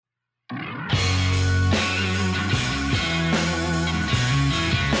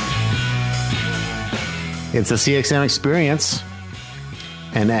It's a CXM Experience.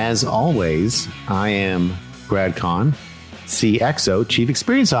 And as always, I am Brad Kahn, CXO, Chief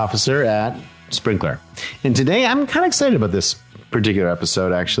Experience Officer at Sprinklr. And today I'm kind of excited about this particular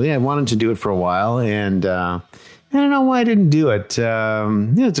episode, actually. I wanted to do it for a while, and I don't know why I didn't do it.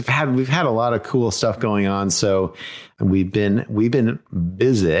 We've had a lot of cool stuff going on, so we've been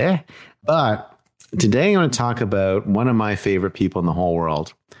busy. But today I'm going to talk about one of my favorite people in the whole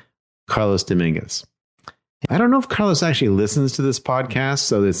world, Carlos Dominguez. I don't know if Carlos actually listens to this podcast,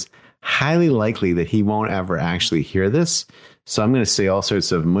 so it's highly likely that he won't ever actually hear this. So I'm going to say all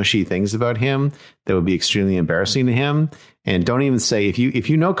sorts of mushy things about him that would be extremely embarrassing to him. And don't even say, if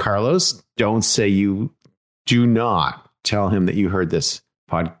you know Carlos, don't say you do not tell him that you heard this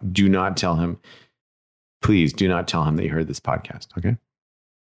pod. Do not tell him. Please do not tell him that you heard this podcast. Okay.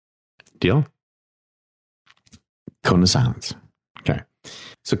 Deal? Cone of silence. Okay.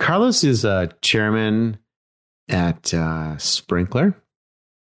 So Carlos is a chairman at Sprinklr,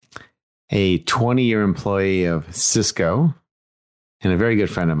 a 20-year employee of Cisco, and a very good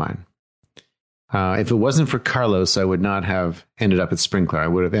friend of mine. If it wasn't for Carlos, I would not have ended up at Sprinklr. I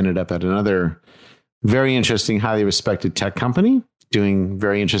would have ended up at another very interesting, highly respected tech company, doing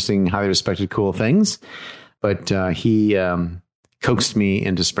very interesting, highly respected, cool things. But he coaxed me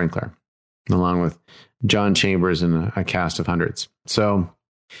into Sprinklr, along with John Chambers and a cast of hundreds. So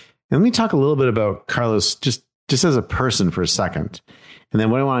let me talk a little bit about Carlos just as a person for a second. And then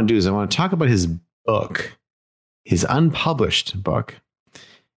what I want to do is I want to talk about his book, his unpublished book,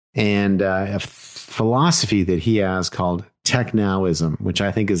 and a philosophy that he has called TechNowism, which I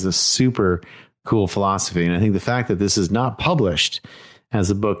think is a super cool philosophy. And I think the fact that this is not published as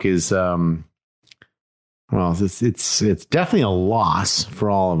a book is, it's definitely a loss for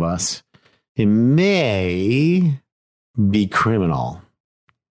all of us. It may be criminal,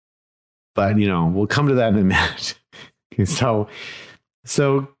 but, we'll come to that in a minute. Okay,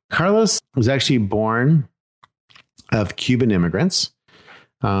 so Carlos was actually born of Cuban immigrants.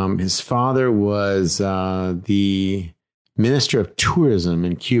 His father was the minister of tourism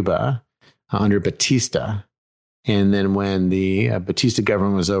in Cuba under Batista. And then when the Batista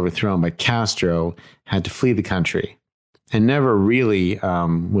government was overthrown by Castro, had to flee the country and never really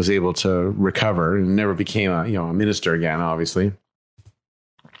was able to recover and never became a minister again, obviously.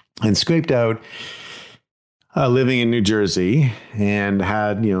 And scraped out living in New Jersey and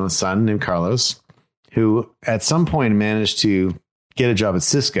had, a son named Carlos, who at some point managed to get a job at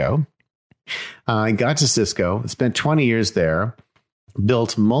Cisco. I got to Cisco, spent 20 years there,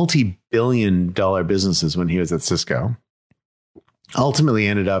 built multi-billion-dollar businesses when he was at Cisco. Ultimately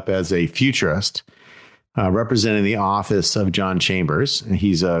ended up as a futurist, representing the office of John Chambers.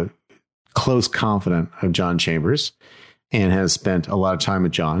 He's a close confidant of John Chambers and has spent a lot of time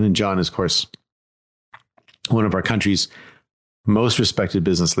with John. And John is, of course, one of our country's most respected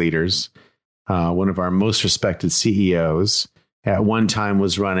business leaders, one of our most respected CEOs. At one time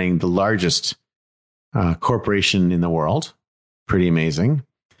was running the largest corporation in the world. Pretty amazing.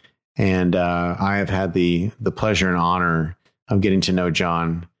 And I have had the pleasure and honor of getting to know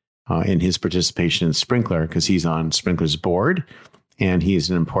John in his participation in Sprinklr, because he's on Sprinklr's board and he's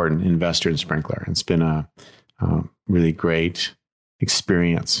an important investor in Sprinklr. It's been a really great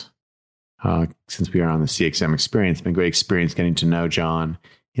experience since we are on the CXM Experience. It's been a great experience getting to know John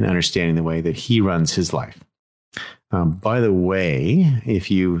and understanding the way that he runs his life. By the way, if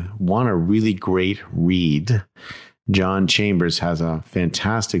you want a really great read, John Chambers has a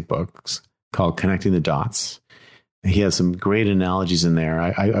fantastic book called Connecting the Dots. He has some great analogies in there.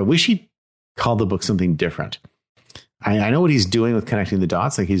 I wish he called the book something different. I know what he's doing with Connecting the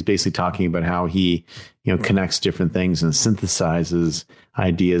Dots. Like, he's basically talking about how he, connects different things and synthesizes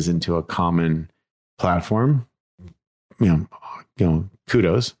ideas into a common platform.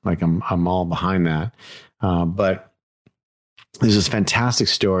 Kudos. Like, I'm all behind that. But there's this fantastic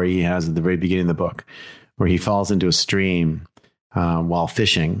story he has at the very beginning of the book where he falls into a stream while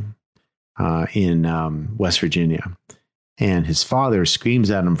fishing in West Virginia. And his father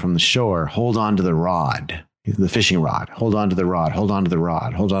screams at him from the shore, "Hold on to the rod, the fishing rod. Hold on to the rod, hold on to the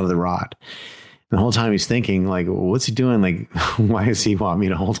rod, hold on to the rod." And the whole time he's thinking, like, what's he doing? Like, why does he want me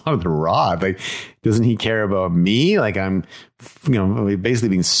to hold on to the rod? Like, doesn't he care about me? Like, I'm, basically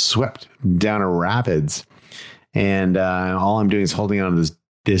being swept down a rapids. And all I'm doing is holding on to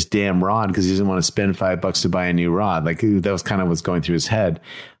this damn rod because he doesn't want to spend $5 to buy a new rod. Like, that was kind of what's going through his head.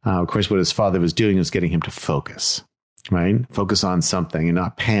 Of course, what his father was doing was getting him to focus, right? Focus on something and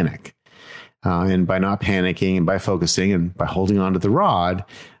not panic. And by not panicking and by focusing and by holding on to the rod,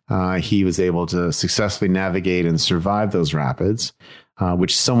 he was able to successfully navigate and survive those rapids,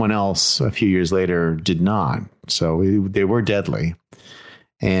 which someone else a few years later did not. So they were deadly.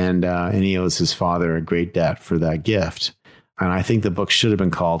 And he owes his father a great debt for that gift. And I think the book should have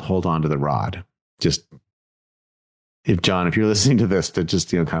been called Hold On to the Rod. Just, if you're listening to this, that just,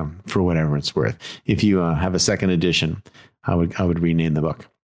 kind of for whatever it's worth. If you have a second edition, I would rename the book.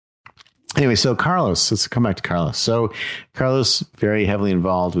 Anyway, so Carlos, let's come back to Carlos. So Carlos, very heavily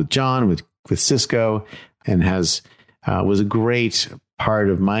involved with John, with Cisco, and was a great part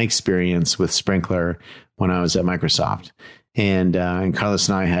of my experience with Sprinklr when I was at Microsoft. And Carlos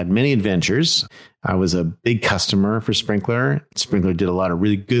and I had many adventures. I was a big customer for Sprinklr. Sprinklr did a lot of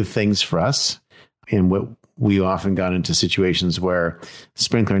really good things for us. And what we often got into situations where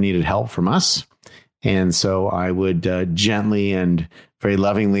Sprinklr needed help from us. And so I would gently and very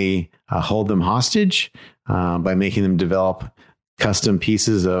lovingly hold them hostage by making them develop custom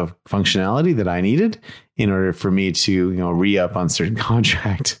pieces of functionality that I needed in order for me to, re-up on certain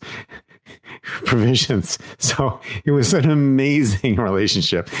contract provisions. So it was an amazing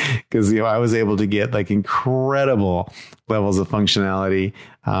relationship because, I was able to get like incredible levels of functionality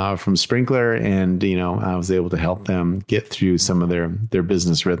from Sprinklr, and, I was able to help them get through some of their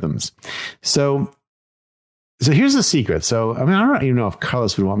business rhythms. So here's the secret. So, I don't even know if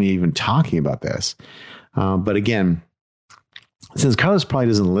Carlos would want me even talking about this. But again, since Carlos probably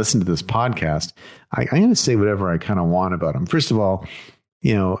doesn't listen to this podcast, I'm going to say whatever I kind of want about him. First of all,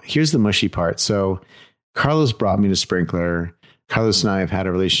 here's the mushy part. So Carlos brought me to Sprinklr. Carlos and I have had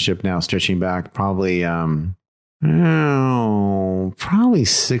a relationship now stretching back probably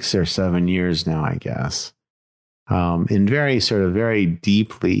 6 or 7 years now, I guess. And very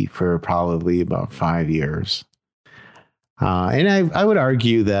deeply for probably about 5 years. And I would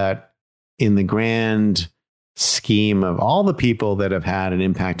argue that in the grand scheme of all the people that have had an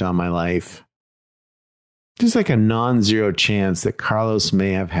impact on my life, there's like a non-zero chance that Carlos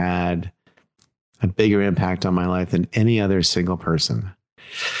may have had a bigger impact on my life than any other single person.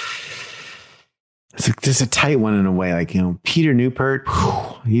 It's a tight one in a way. Like, Peter Newport,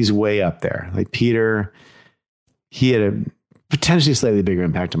 he's way up there. Like Peter, he had a potentially slightly bigger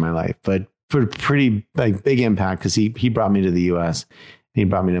impact on my life, but for a pretty big impact because he brought me to the US. He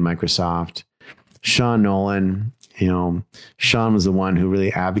brought me to Microsoft. Sean Nolan, Sean was the one who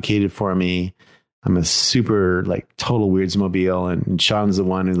really advocated for me. I'm a super total weirdsmobile, and Sean's the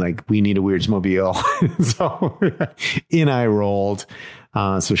one who we need a weirdsmobile. So in I rolled.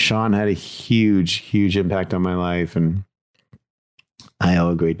 So Sean had a huge impact on my life, and I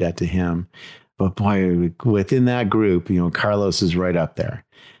owe a great debt to him. But boy, within that group, Carlos is right up there.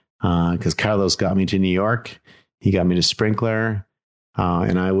 Because Carlos got me to New York. He got me to Sprinklr.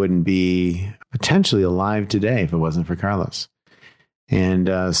 And I wouldn't be potentially alive today if it wasn't for Carlos.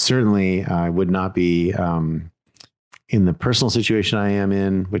 And certainly I would not be in the personal situation I am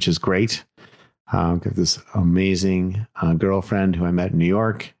in, which is great. I've got this amazing girlfriend who I met in New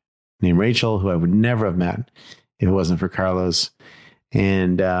York named Rachel, who I would never have met if it wasn't for Carlos.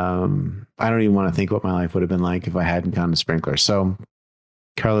 And I don't even want to think what my life would have been like if I hadn't gone to Sprinklr. So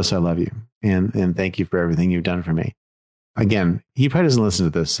Carlos, I love you. And thank you for everything you've done for me. Again, he probably doesn't listen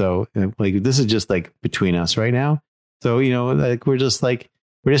to this. So this is just between us right now. So, we're just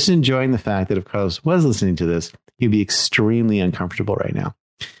enjoying the fact that if Carlos was listening to this, he'd be extremely uncomfortable right now.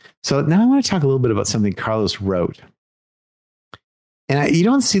 So now I want to talk a little bit about something Carlos wrote. And you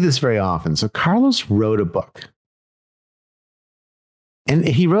don't see this very often. So Carlos wrote a book. And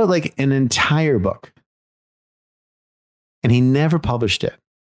he wrote an entire book. And he never published it.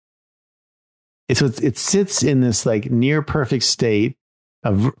 It sits in this near perfect state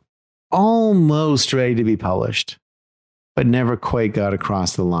of almost ready to be published, but never quite got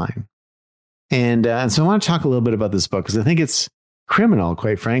across the line. And so I want to talk a little bit about this book because I think it's criminal,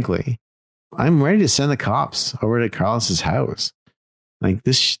 quite frankly. I'm ready to send the cops over to Carlos's house.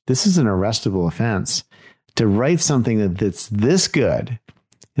 This is an arrestable offense to write something that's this good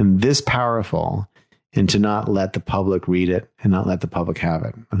and this powerful and to not let the public read it and not let the public have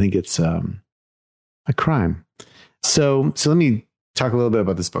it. I think it's a crime. So let me talk a little bit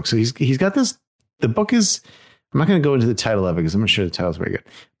about this book. So he's got this. The book is. I'm not going to go into the title of it because I'm not sure the title is very good.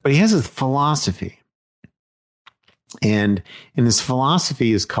 But he has a philosophy, and this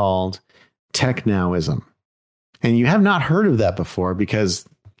philosophy is called TechNowism. And you have not heard of that before because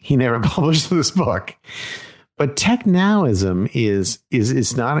he never published this book. But TechNowism is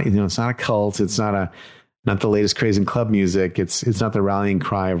not it's not a cult. It's not the latest craze in club music. It's not the rallying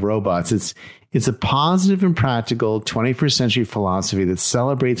cry of robots. It's a positive and practical 21st century philosophy that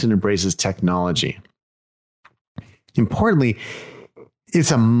celebrates and embraces technology. Importantly,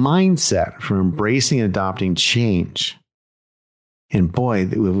 it's a mindset for embracing and adopting change. And boy,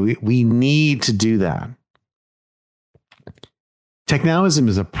 we need to do that. TechNowism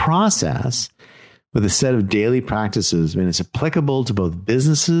is a process with a set of daily practices, and it's applicable to both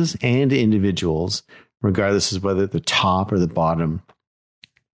businesses and individuals, regardless of whether at the top or the bottom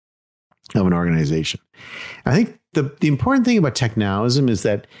of an organization. I think the important thing about TechNowism is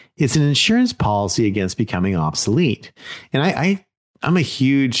that it's an insurance policy against becoming obsolete. And I'm a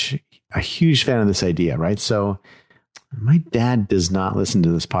huge fan of this idea, right? So my dad does not listen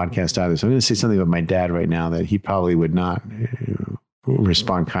to this podcast either. So I'm going to say something about my dad right now that he probably would not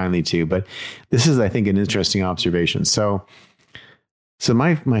respond kindly to. But this is, I think, an interesting observation. So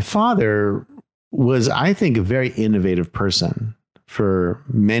my father was, I think, a very innovative person for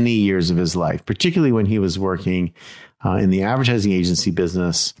many years of his life, particularly when he was working in the advertising agency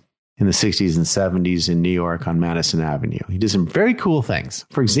business in the 60s and 70s in New York on Madison Avenue. He did some very cool things.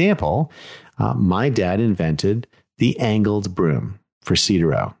 For example, my dad invented the angled broom for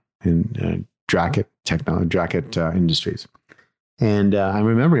Cedar in Dracut Industries. And I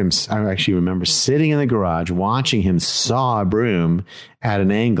actually remember sitting in the garage watching him saw a broom at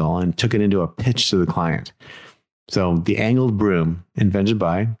an angle and took it into a pitch to the client. So the angled broom, invented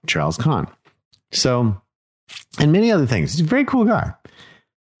by Charles Kahn. So, and many other things. He's a very cool guy.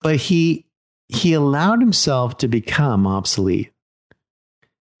 But he allowed himself to become obsolete.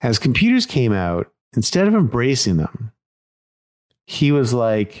 As computers came out, instead of embracing them, he was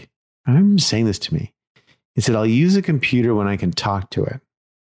like, I remember him saying this to me. He said, I'll use a computer when I can talk to it.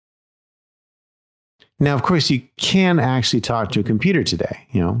 Now, of course, you can actually talk to a computer today.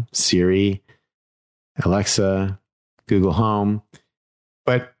 Siri, Alexa, Google Home.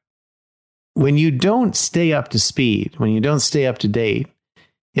 But when you don't stay up to speed, when you don't stay up to date,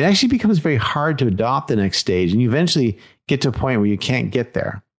 it actually becomes very hard to adopt the next stage. And you eventually get to a point where you can't get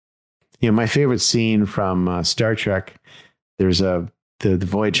there. My favorite scene from Star Trek, there's the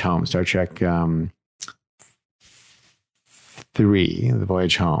Voyage Home, Star Trek 3, The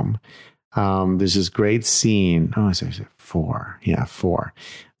Voyage Home. There's this great scene. Oh, sorry, 4. Yeah, 4.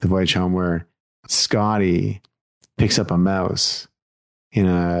 The Voyage Home, where Scotty picks up a mouse in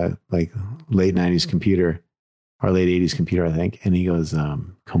a late 90s computer or late 80s computer, I think. And he goes,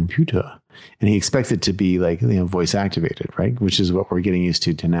 computer. And he expects it to be voice activated, right? Which is what we're getting used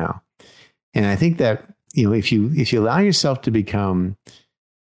to now. And I think that, if you allow yourself to become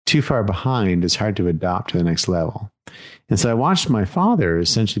too far behind, it's hard to adopt to the next level. And so I watched my father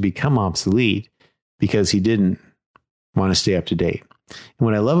essentially become obsolete because he didn't want to stay up to date. And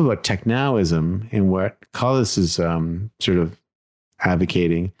what I love about TechNowism and what Carlos is sort of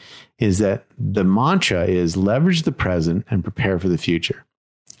advocating is that the mantra is leverage the present and prepare for the future.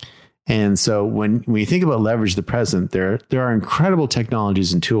 And so when you think about leverage the present, there are incredible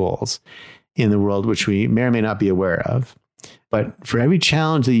technologies and tools in the world which we may or may not be aware of. But for every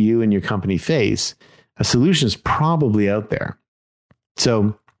challenge that you and your company face, a solution is probably out there.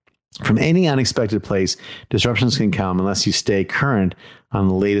 So from any unexpected place, disruptions can come unless you stay current on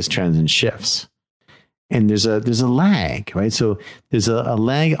the latest trends and shifts. And there's a lag, right? So there's a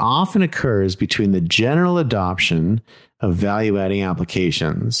lag often occurs between the general adoption of value-adding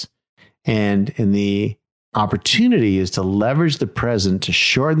applications and the opportunity is to leverage the present to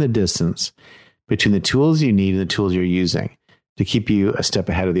shorten the distance between the tools you need and the tools you're using to keep you a step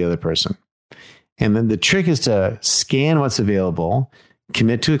ahead of the other person. And then the trick is to scan what's available,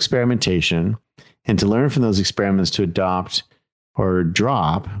 commit to experimentation, and to learn from those experiments to adopt or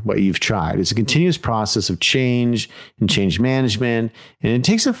drop what you've tried. It's a continuous process of change and change management, and it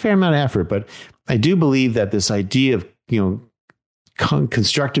takes a fair amount of effort. But I do believe that this idea of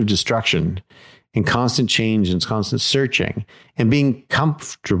constructive destruction and constant change and constant searching and being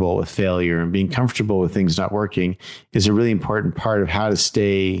comfortable with failure and being comfortable with things not working is a really important part of how to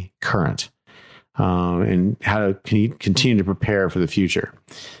stay current and how to continue to prepare for the future.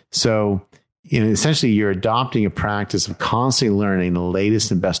 So, essentially you're adopting a practice of constantly learning the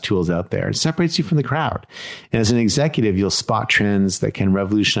latest and best tools out there. It separates you from the crowd. And as an executive, you'll spot trends that can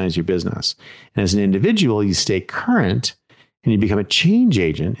revolutionize your business. And as an individual, you stay current and you become a change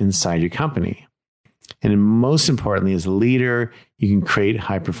agent inside your company. And most importantly, as a leader, you can create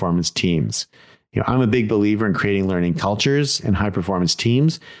high-performance teams. I'm a big believer in creating learning cultures and high-performance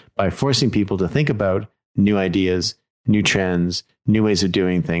teams by forcing people to think about new ideas, new trends, new ways of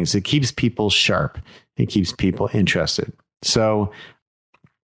doing things. It keeps people sharp. It keeps people interested. So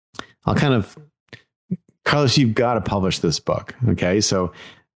Carlos, you've got to publish this book. Okay. So,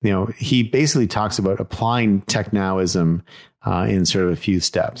 he basically talks about applying TechNowism in sort of a few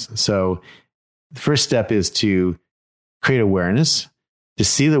steps. So the first step is to create awareness, to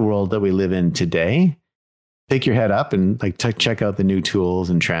see the world that we live in today, pick your head up and like check out the new tools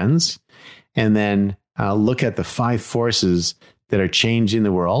and trends, and then look at the 5 forces that are changing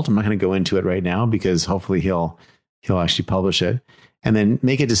the world. I'm not going to go into it right now because hopefully he'll actually publish it, and then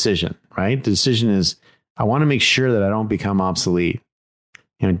make a decision, right? The decision is, I want to make sure that I don't become obsolete.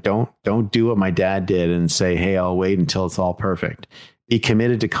 Don't do what my dad did and say, hey, I'll wait until it's all perfect. Be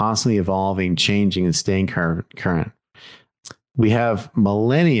committed to constantly evolving, changing, and staying current. We have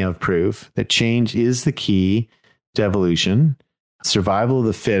millennia of proof that change is the key to evolution. Survival of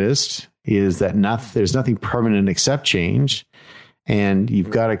the fittest is that there's nothing permanent except change. And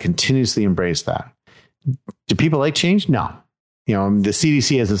you've got to continuously embrace that. Do people like change? No. The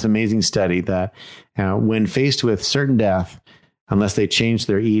CDC has this amazing study that when faced with certain death, unless they change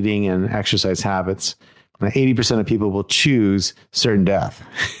their eating and exercise habits, 80% of people will choose certain death,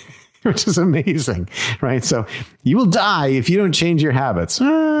 which is amazing, right? So you will die if you don't change your habits.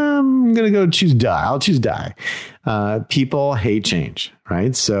 I'm going to go choose die. I'll choose die. People hate change,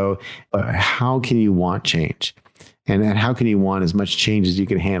 right? So how can you want change? And how can you want as much change as you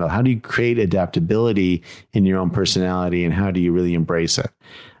can handle? How do you create adaptability in your own personality, and how do you really embrace it?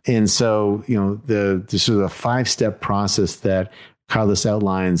 And so, the sort of a 5-step process that Carlos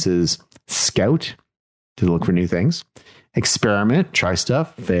outlines is scout, to look for new things, experiment, try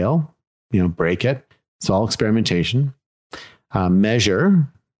stuff, fail, break it. It's all experimentation. Measure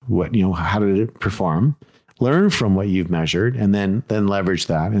how did it perform? Learn from what you've measured, and then leverage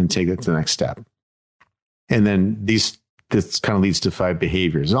that and take it to the next step. And then this kind of leads to 5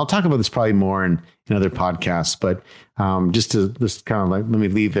 behaviors. And I'll talk about this probably more in other podcasts, but just kind of like, let me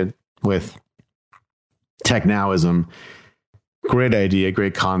leave it with TechNowism. Great idea,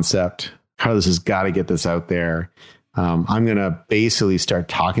 great concept. Carlos has got to get this out there. I'm going to basically start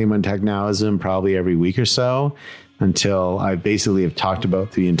talking about TechNowism probably every week or so until I basically have talked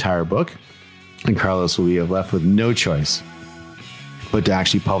about the entire book. And Carlos will be left with no choice but to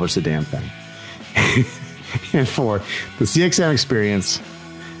actually publish the damn thing. And for the CXM Experience,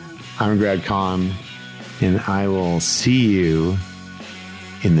 I'm Greg Kahn, and I will see you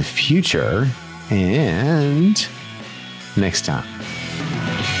in the future and next time.